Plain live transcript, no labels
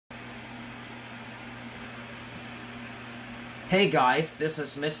Hey guys, this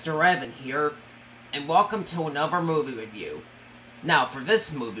is Mr. Evan here, and welcome to another movie review. Now, for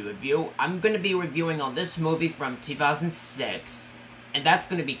this movie review, I'm going to be reviewing on this movie from 2006, and that's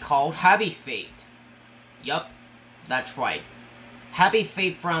going to be called Happy Feet. Yup, that's right. Happy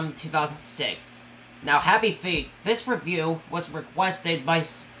Feet from 2006. Now, Happy Feet, this review was requested by...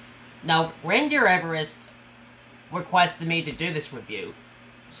 Now, Reindeer Everest requested me to do this review,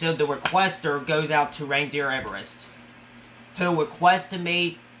 so the requester goes out to Reindeer Everest, who requested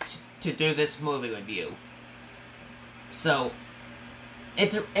me to do this movie review. So,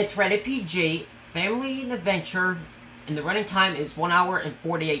 it's rated PG, family and adventure, and the running time is 1 hour and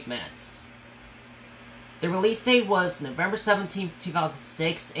 48 minutes. The release date was November 17,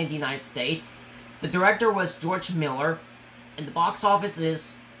 2006 in the United States. The director was George Miller, and the box office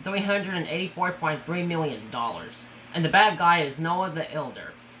is $384.3 million. And the bad guy is Noah the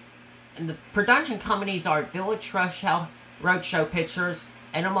Elder. And the production companies are Village Roadshow Pictures,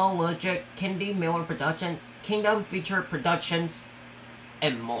 Animal Logic, Kennedy Miller Productions, Kingdom Feature Productions,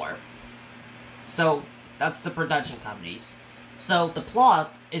 and more. So, that's the production companies. So, the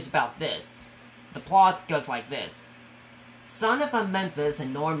plot is about this. The plot goes like this. Son of a Memphis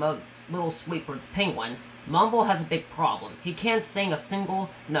and Norma Little Sweeper Penguin, Mumble has a big problem. He can't sing a single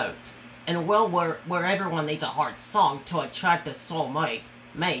note. In a world where everyone needs a hard song to attract a soulmate,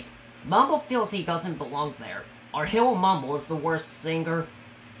 Mumble feels he doesn't belong there. Our hero Mumble is the worst singer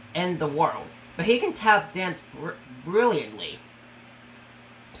in the world, but he can tap dance brilliantly.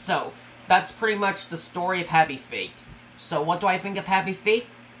 So, that's pretty much the story of Happy Feet. So, what do I think of Happy Feet?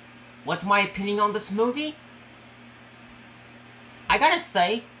 What's my opinion on this movie? I gotta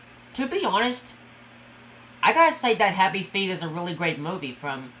say, to be honest, I gotta say that Happy Feet is a really great movie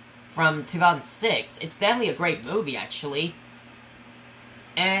from 2006. It's definitely a great movie, actually.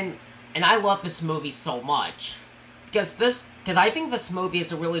 And I love this movie so much. Because I think this movie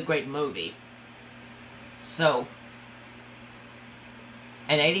is a really great movie. So,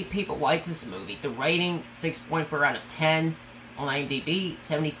 and 80 people liked this movie. The rating, 6.4 out of 10 on IMDb,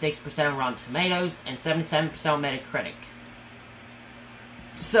 76% on Rotten Tomatoes, and 77% on Metacritic.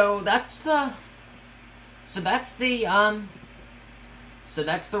 So that's the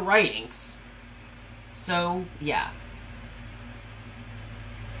ratings. So, yeah.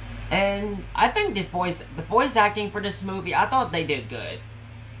 And I think the voice acting for this movie, I thought they did good.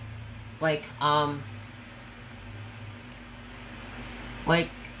 Like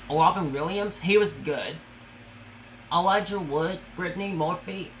Robin Williams, he was good. Elijah Wood, Brittany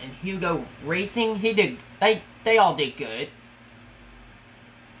Murphy, and Hugo Weaving, they all did good.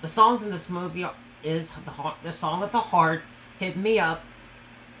 The songs in this movie is the Song of the Heart, Hit Me Up,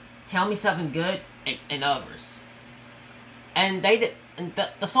 Tell Me Something Good, and others. And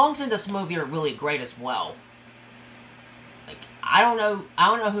the songs in this movie are really great as well. Like, I don't know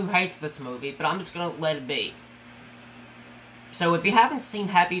who hates this movie, but I'm just gonna let it be. So if you haven't seen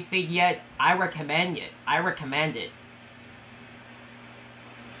Happy Feet yet, I recommend it.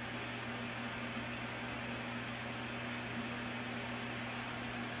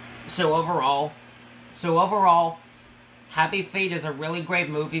 So overall, Happy Feet is a really great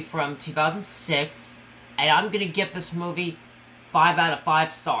movie from 2006, and I'm gonna give this movie 5 out of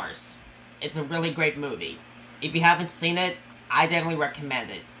 5 stars. It's a really great movie. If you haven't seen it, I definitely recommend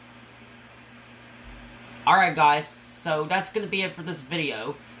it. Alright guys, so that's gonna be it for this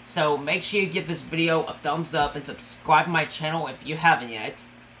video. So make sure you give this video a thumbs up and subscribe to my channel if you haven't yet.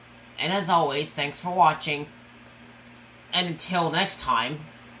 And as always, thanks for watching. And until next time,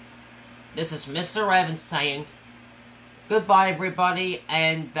 this is Mr. Evan saying goodbye everybody,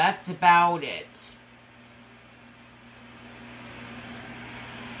 and that's about it.